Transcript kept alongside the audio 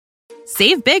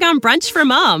Save big on brunch for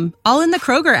mom, all in the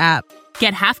Kroger app.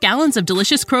 Get half gallons of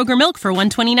delicious Kroger milk for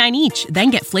 $1.29 each.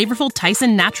 Then get flavorful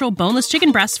Tyson natural boneless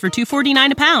chicken breasts for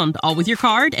 $2.49 a pound, all with your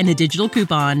card and a digital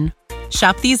coupon.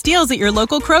 Shop these deals at your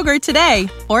local Kroger today,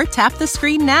 or tap the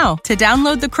screen now to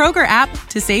download the Kroger app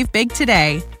to save big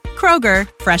today. Kroger,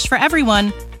 fresh for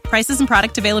everyone. Prices and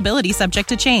product availability subject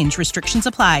to change. Restrictions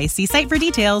apply. See site for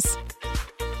details.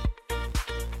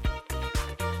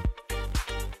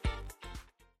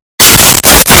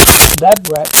 That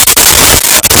brat.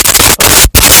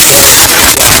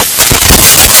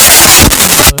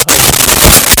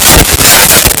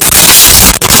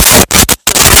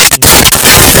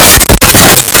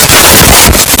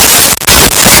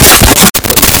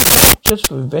 Just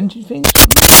for inventing things?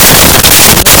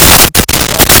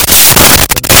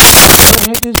 What the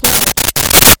heck is that?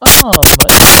 Oh,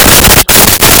 my.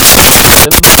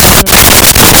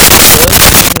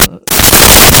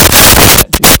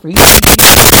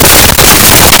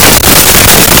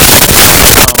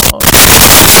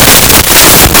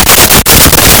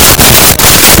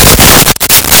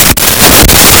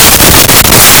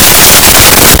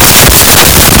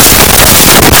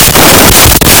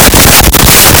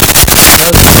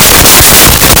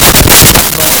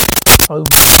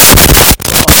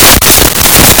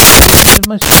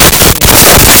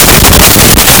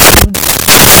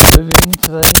 Moving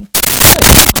today.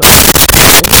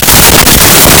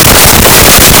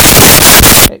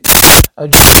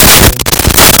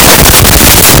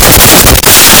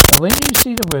 And when you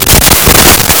see the room,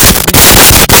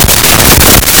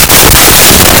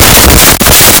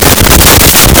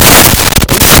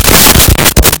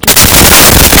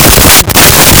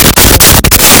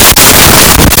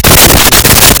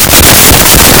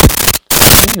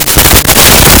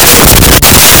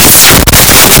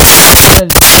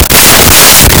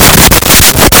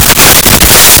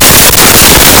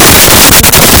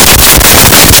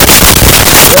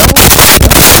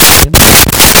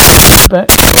 back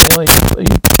anyway,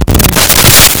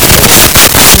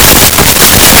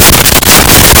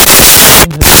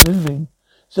 moving,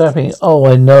 zapping. Oh,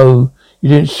 I know you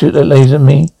didn't shoot that laser at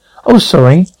me. Oh,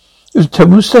 sorry, it was a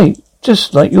terrible mistake,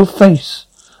 just like your face.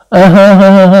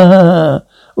 All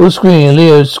screaming,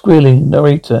 Leo squealing,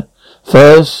 narrator.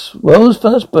 First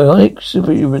bionic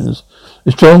superhumans,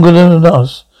 they're stronger than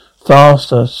us,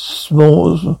 faster,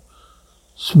 smarter.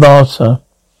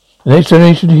 The next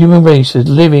generation of the human race is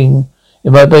living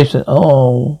in my basement.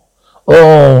 Oh,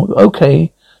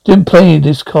 okay. Didn't play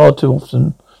this card too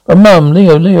often. But Mum,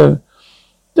 Leo.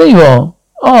 There you are.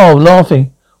 Oh,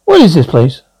 laughing. What is this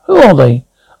place? Who are they?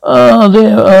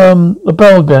 They're, a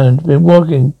barrel band. Been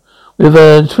working with,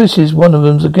 Twists. One of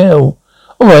them's a girl.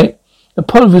 Alright. A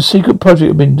part of a secret project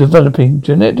I've been developing.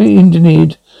 Genetically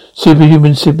engineered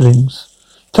superhuman siblings.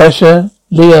 Tasha,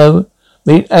 Leo,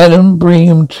 meet Adam,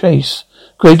 Brigham, Chase.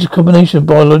 Greatest combination of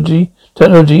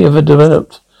technology ever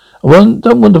developed.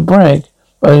 Don't want to brag,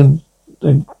 but I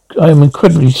am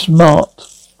incredibly smart.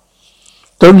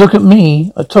 Don't look at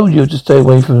me. I told you to stay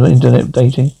away from internet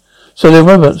dating. So they're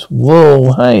robots.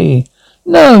 Whoa, hey.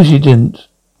 No, she didn't.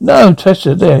 No,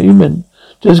 Tasha, they're human.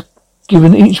 Just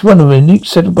given each one of them a unique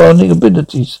set of bionic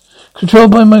abilities.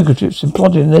 Controlled by microchips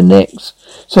implanted in their necks.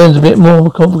 Sounds a bit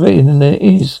more complicated than it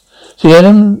is. See,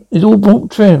 Adam is all brought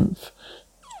triumph.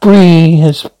 Bree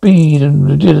has speed and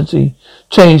agility.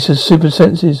 Chase has super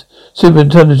senses, super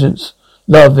intelligence.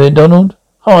 Love there, Donald.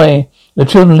 Hi. The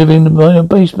children living in my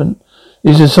basement.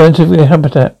 This is a scientific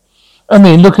habitat. I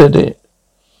mean, look at it.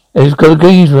 It's got a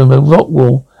gaze room, a rock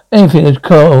wall, anything a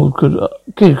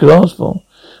kid could ask for.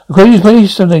 A crazy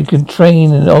place so they can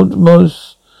train in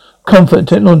utmost comfort and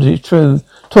technology. It's true.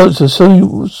 Toilets are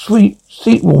so sweet.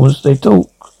 Seat warmers, they talk.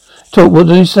 What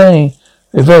do they say?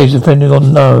 It varies depending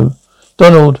on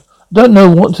Donald, I don't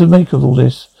know what to make of all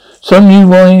this. Some new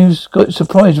wives got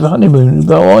surprised with a honeymoon in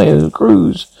Hawaii, a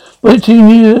cruise. But 18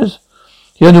 years?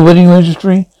 You had a wedding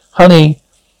registry? Honey,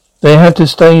 they have to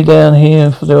stay down here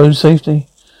for their own safety.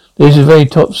 This is very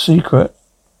top secret.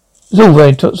 It's all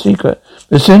very top secret.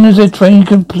 But as soon as their training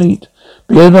complete,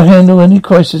 be able to handle any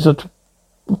crisis or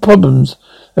problems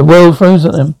the world throws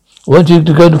at them. I want you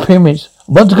to go to pyramids.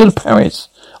 I want to go to Paris.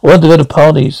 I want to go to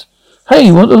parties.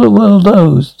 Hey, what are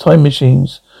those? Time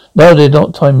machines. No, they're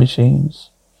not time machines.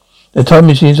 The time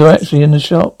machines are actually in the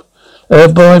shop.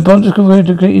 Biological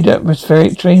integrated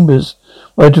atmospheric chambers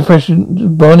where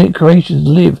bionic creations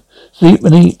live, sleep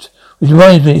and eat. Which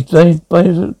reminds me, today by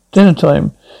dinner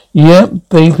time. Yep,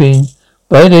 vaping.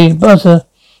 Baby, butter.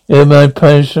 Yeah, my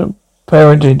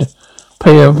parented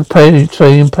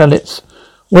trading pellets.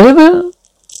 Whatever.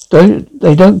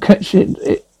 They don't catch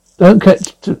it. Don't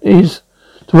catch is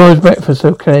Tomorrow's breakfast,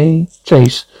 okay?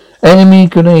 Chase. Enemy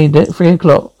grenade at 3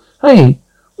 o'clock. Hey,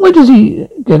 why does he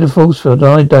get a force field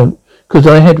and I don't? 'Cause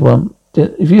I had one.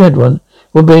 If you had one,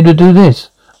 we'll be able to do this.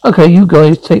 Okay, you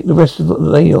guys take the rest of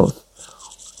the day off.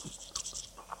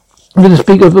 I'm going to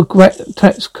speak of a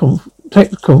tax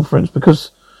conference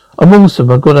because I'm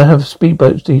awesome. I've got to have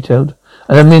speedboats detailed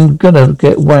and I'm gonna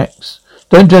get waxed.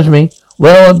 Don't judge me.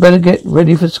 Well, I'd better get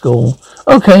ready for school.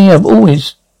 Okay, I've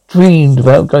always dreamed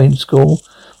about going to school.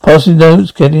 Passing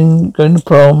notes, going to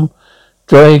prom,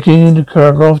 dragging the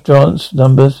choreograph dance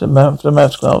numbers, the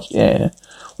maths class, yeah.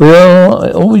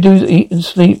 All we do is eat and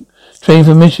sleep, train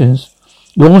for missions.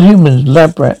 You're all humans,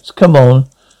 lab rats, come on.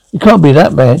 You can't be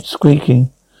that bad,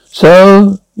 squeaking.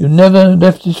 So, you never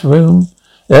left this room?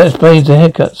 That explains the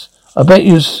haircuts. I bet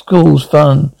your school's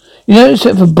fun. You know,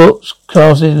 except for books,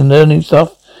 classes and learning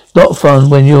stuff, it's not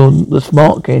fun when you're the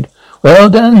smart kid.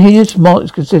 Well, down here, smart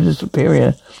is considered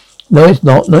superior. No, it's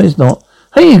not. No, it's not.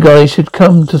 Hey, you guys should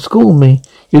come to school with me.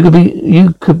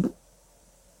 You could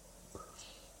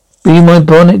be my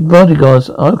bodyguards.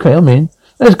 Okay, I'm in.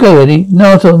 Let's go, Eddie.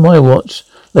 Not on my watch.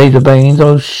 Laser bangs.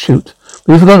 Oh, shoot.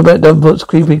 We forgot about Davenport's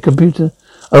creepy computer.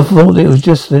 I thought it was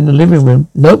just in the living room.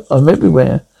 Nope, I'm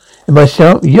everywhere. In my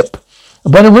shower? Yep.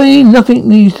 And by the way, nothing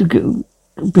needs to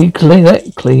be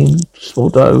clean,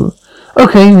 Swaldo.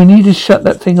 Okay, we need to shut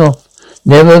that thing off.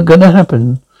 Never gonna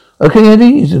happen. Okay,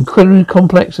 Eddie, it's an incredibly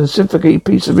complex and sophisticated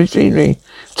piece of machinery.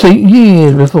 Take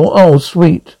years before, oh,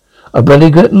 sweet. I barely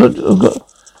got electrocuted.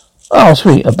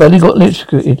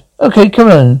 Okay, come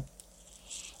on.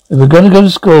 If we're gonna go to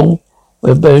school,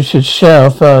 we should shower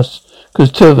first,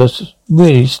 'cause two of us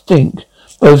really stink.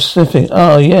 Both sniffing.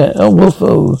 Oh, yeah. Oh,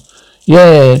 woofo.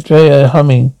 Yeah, Drea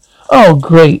humming. Oh,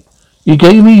 great. You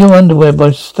gave me your underwear by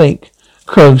mistake.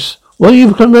 Gross. What are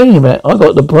you complaining about? I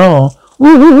got the bra.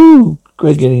 Woohoo!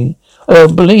 Gregory. I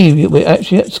don't believe we're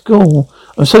actually at school.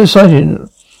 I'm so excited.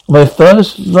 My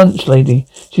first lunch lady.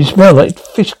 She smelled like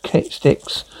fish cake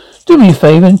sticks. Do me a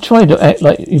favour and try to act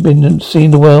like you've been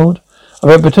seeing the world. A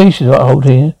reputation that I hold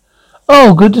here.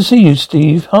 Oh, good to see you,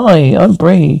 Steve. Hi, I'm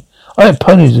Bree. I have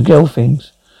ponies and girl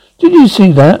things. Did you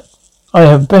see that? I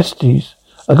have besties.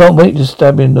 I can't wait to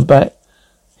stab you in the back.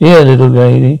 Here, little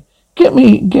lady. Help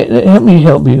me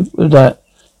help you with that.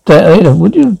 Ada,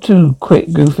 would you too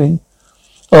quit goofing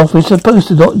off? We're supposed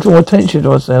to not draw attention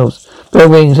to ourselves. Bell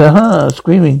rings, aha,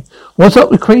 screaming. What's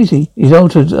up with Crazy? He's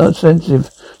altered, sensitive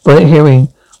by hearing.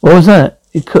 What was that?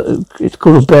 It's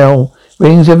called a bell.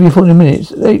 Rings every 40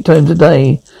 minutes, 8 times a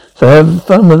day. So have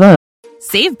fun with that.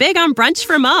 Save big on brunch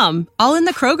for mom, all in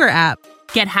the Kroger app.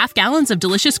 Get half gallons of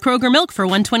delicious Kroger milk for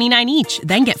 $1.29 each.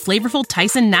 Then get flavorful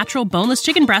Tyson natural boneless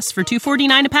chicken breasts for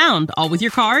 $2.49 a pound, all with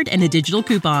your card and a digital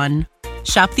coupon.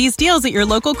 Shop these deals at your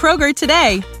local Kroger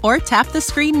today, or tap the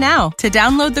screen now to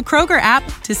download the Kroger app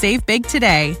to save big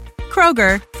today.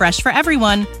 Kroger, fresh for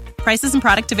everyone. Prices and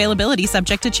product availability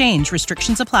subject to change.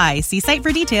 Restrictions apply. See site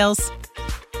for details.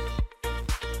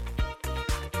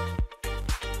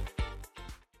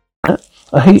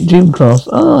 I hate gym class.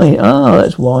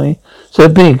 That's why. So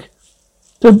big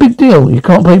deal. You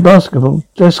can't play basketball.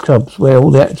 Dress clubs where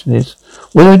all the action is.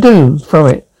 What do I do? Throw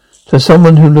it to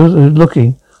someone who's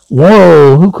looking.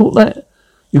 Whoa, who caught that?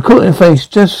 You caught it in the face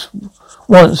just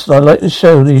once. I like to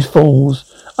show these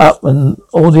fools up and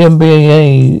all the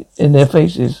NBA in their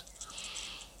faces.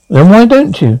 Then why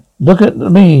don't you? Look at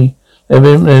me.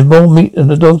 There's more meat than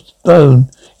the dog's bone.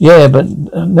 Yeah, but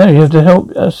now you have to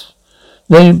help us.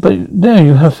 Now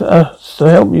you have us to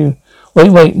help you.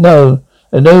 Wait, no.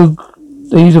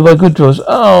 These are my good draws.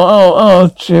 Oh,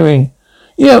 cheering.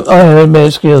 Yep, I have better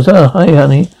skills. Oh, hi,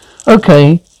 honey.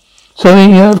 Okay. So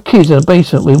we have kids in the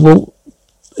basement. We walk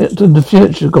into the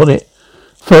future, got it.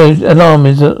 Third alarm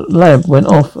is a lab went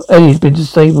off. Eddie's been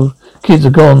disabled. Kids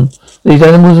are gone. These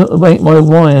animals make my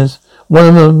wires. One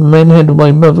of them manhandled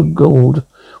my mother gold.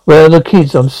 Where are the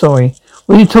kids? I'm sorry.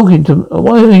 Why are you talking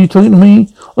to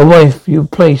me? A wife you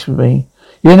placed with me.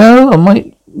 You know, I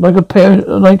might like a pair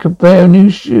of new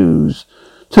shoes.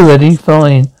 Too Eddie,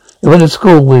 fine. You went to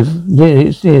school with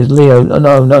here's Leo.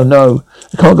 No.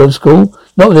 I can't go to school.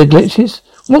 Not with their glitches.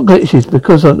 What glitches?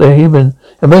 Because they're human.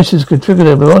 Emotions can trigger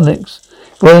their bionics.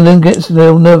 If one of them gets a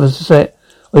little nervous to set,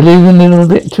 or leaving a little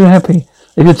bit too happy,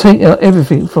 they could take out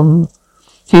everything from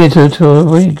here to a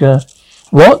Riga.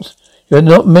 What? You had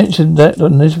not mentioned that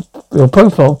on your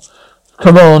profile.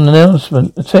 Come on,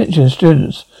 announcement. Attention,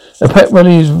 students. The pep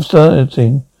rally is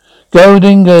starting. Go,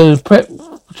 dingoes. Prep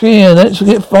cheer. Let's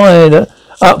get fired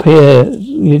up here.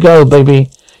 You go, baby.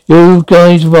 You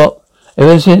guys rock.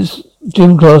 Ever since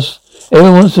gym class,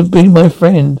 everyone wants to be my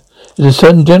friend. There's a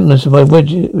certain gentleness of my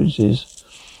wedges.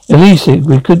 At least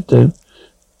we could do.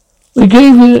 We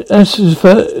gave us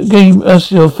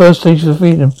your first taste of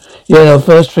freedom. Yeah, our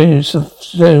first taste of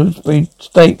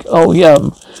steak. Oh,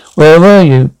 yum. Where were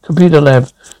you? Computer lab.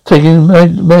 Taking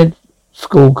med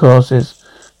school classes.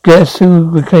 Guess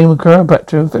who became a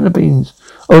chiropractor in the Philippines?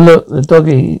 Oh, look, the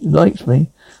doggy likes me.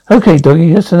 Okay,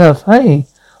 doggy, that's enough. Hey,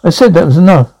 I said that was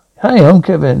enough. Hey, I'm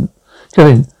Kevin.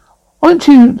 Kevin, aren't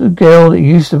you the girl that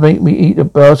used to make me eat a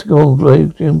basketball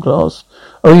gym class?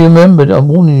 Oh, you remembered. I'm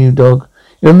warning you, dog.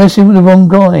 You're messing with the wrong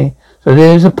guy. So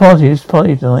there's a party. It's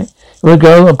party tonight. You want to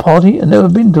go to a party? I've never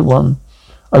been to one.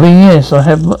 I mean, yes, I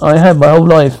have my whole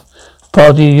life.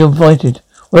 Party, you're invited.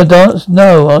 Want to dance?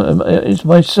 No, it's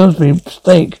my Salisbury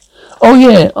steak. Oh,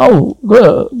 yeah. Oh,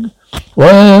 good.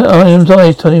 Why are his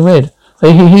eyes turning red?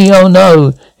 Hey, oh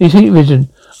no. His heat vision.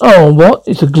 Oh, what?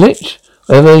 It's a glitch?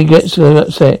 Whenever he gets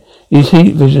upset, his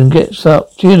heat vision gets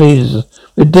up. Cheerleaders.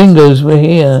 With dingoes, we're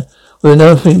here. With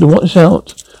nothing to watch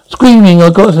out. Screaming,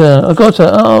 I got her.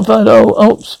 Oh, but,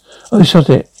 oops. I shot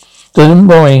it. Don't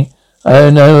worry. I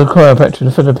know a chiropractor in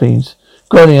the Philippines.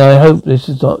 Granny, I hope this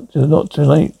is not too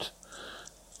late.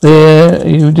 There,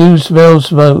 you do smell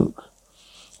smoke.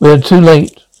 We're too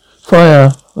late.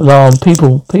 Fire alarm,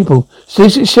 people.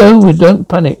 Static show, we don't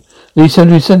panic. At least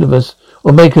 70% of us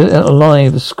will make it out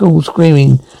alive. The school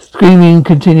screaming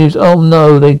continues. Oh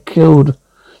no, they killed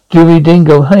Jury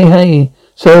Dingo. Hey.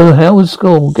 So, how was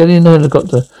school? Get in the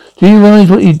helicopter. Do you realize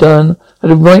what you've done? Had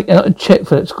to write out a check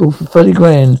for that school for 30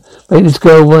 grand. Make this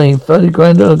go away. 30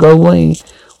 grand will go away.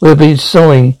 We'll be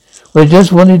sorry. We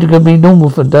just wanted to be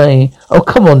normal for a day. Oh,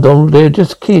 come on, Donald. They're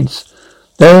just kids.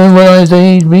 Then when I was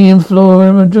age, me and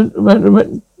Flora and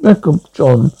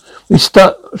John, we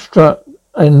struck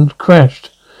and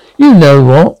crashed. You know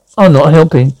what? I'm not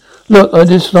helping. Look, I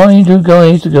just signed you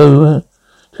guys to go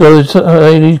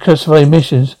to classified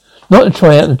missions. Not to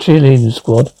try out the cheerleading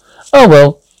squad. Oh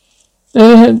well,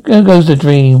 there goes the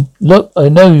dream. Look, I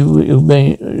know you're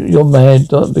mad,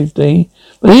 Big D,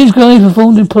 but these guys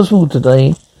performed impossible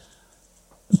today.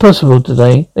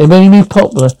 They made me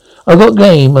popular. I got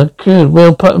game. I cured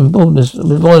real pattern baldness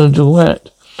with violent rat.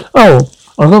 Oh,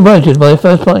 I got voted by the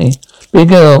first party. Big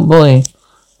girl, boy.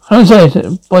 How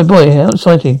exciting! Boy, how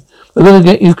exciting! We're gonna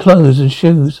get you clothes and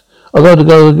shoes. I got to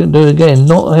go and do it again.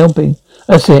 Not helping.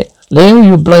 That's it. Leo,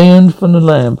 you're blamed from the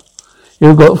lab.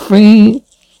 You've got free.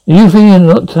 You feel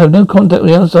not to have no contact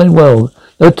with the outside world.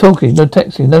 No talking, no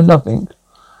texting, no nothing.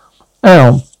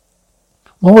 Ow.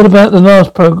 What about the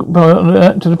last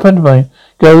program to the Pentagon?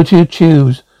 Go to your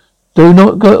tubes. Do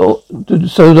not go.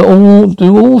 So that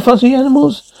all fuzzy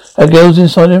animals have girls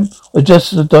inside them, or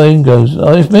just the dingoes?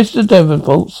 If Mr.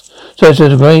 Davenport's such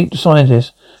a great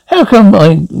scientist, how come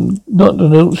I'm not a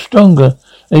little stronger?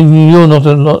 And you're not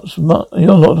a lot smart.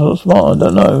 You're not a lot smart. I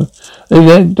don't know.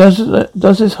 Does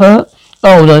this hurt?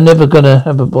 Oh, I'm never gonna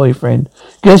have a boyfriend.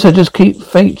 Guess I just keep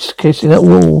face kissing that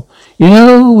wall. You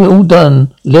know, we're all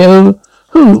done. Leo,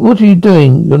 what are you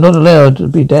doing? You're not allowed to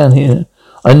be down here.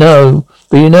 I know,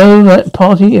 but you know that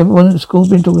party everyone at school's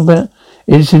been talking about?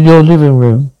 It's in your living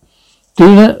room.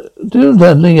 Do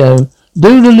that, Leo.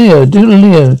 Do the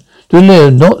Leo,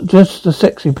 not just the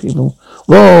sexy people.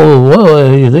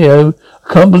 Whoa, Leo.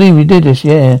 I can't believe you did this,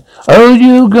 yeah. Oh,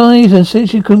 you guys, and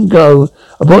since you couldn't go,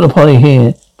 I brought a party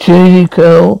here. Cheesy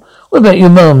girl. What about your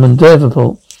mum and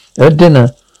Davenport? They're at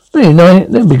dinner. Really nice.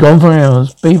 They'll be gone for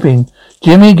hours. Beeping.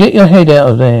 Jimmy, get your head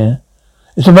out of there.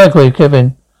 It's a microwave,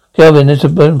 Kevin. Kelvin, it's a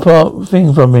thing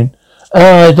from him.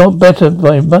 It's not better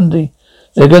by Monday.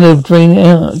 They're going to drain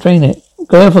it.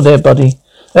 Go out for there, buddy.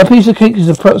 That piece of cake is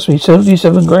approximately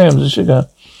 77 grams of sugar.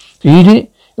 If you eat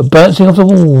it, you're bouncing off the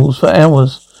walls for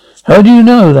hours. How do you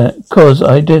know that? 'Cause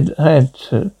I had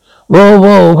to.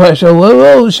 Whoa, crash.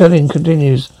 Whoa, shouting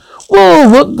continues. Whoa,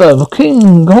 what the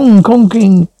king, Hong Kong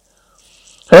king.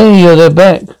 Hey, they're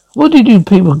back. What did you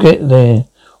people get there?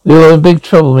 We were in big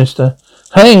trouble, mister.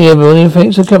 Hey, everyone,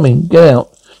 thanks for coming. Get out.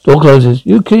 Door closes.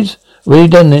 You kids really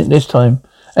done it this time.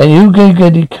 And you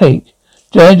get the cake.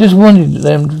 I just wanted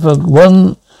them to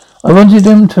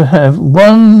have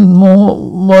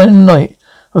one night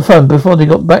for fun before they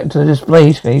got back to the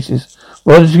display cases.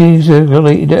 Bodies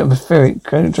circulated atmospheric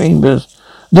chambers.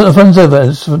 Not the fun's over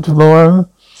as for tomorrow.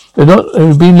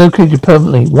 They've been located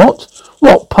permanently. What?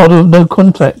 What part of no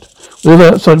contact with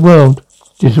the outside world?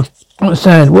 Just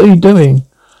understand. What are you doing?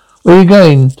 Where are you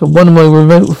going? To one of my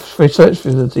remote research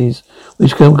facilities,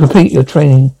 which can complete your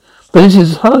training. But this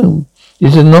is home.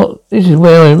 This is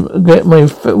where I get my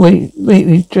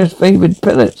lately just favoured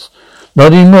pellets.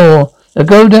 Not anymore. Now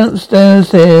go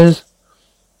downstairs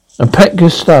and pack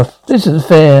your stuff. This isn't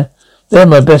fair. They're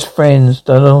my best friends,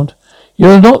 Donald.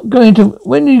 You're not going to.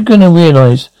 When are you going to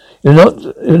realise you're not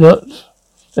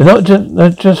They're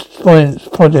just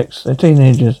projects. They're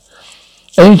teenagers.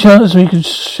 Any chance we could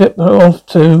ship her off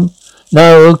to?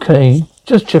 No, okay.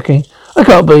 Just checking. I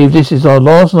can't believe this is our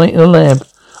last night in the lab.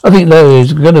 I think Larry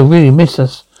is going to really miss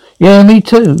us. Yeah, me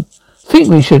too. Think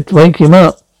we should wake him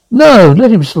up. No,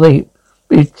 let him sleep.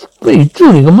 Be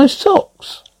drooling on my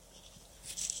socks.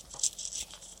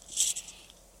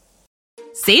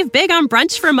 Save big on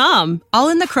brunch for mom, all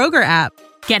in the Kroger app.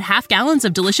 Get half gallons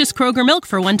of delicious Kroger milk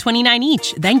for $1.29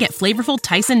 each. Then get flavorful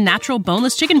Tyson natural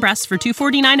boneless chicken breasts for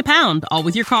 $2.49 a pound, all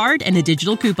with your card and a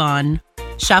digital coupon.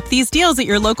 Shop these deals at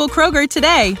your local Kroger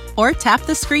today, or tap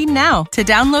the screen now to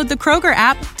download the Kroger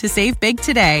app to save big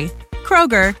today.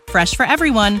 Kroger, fresh for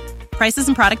everyone. Prices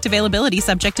and product availability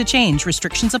subject to change.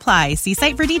 Restrictions apply. See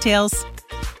site for details.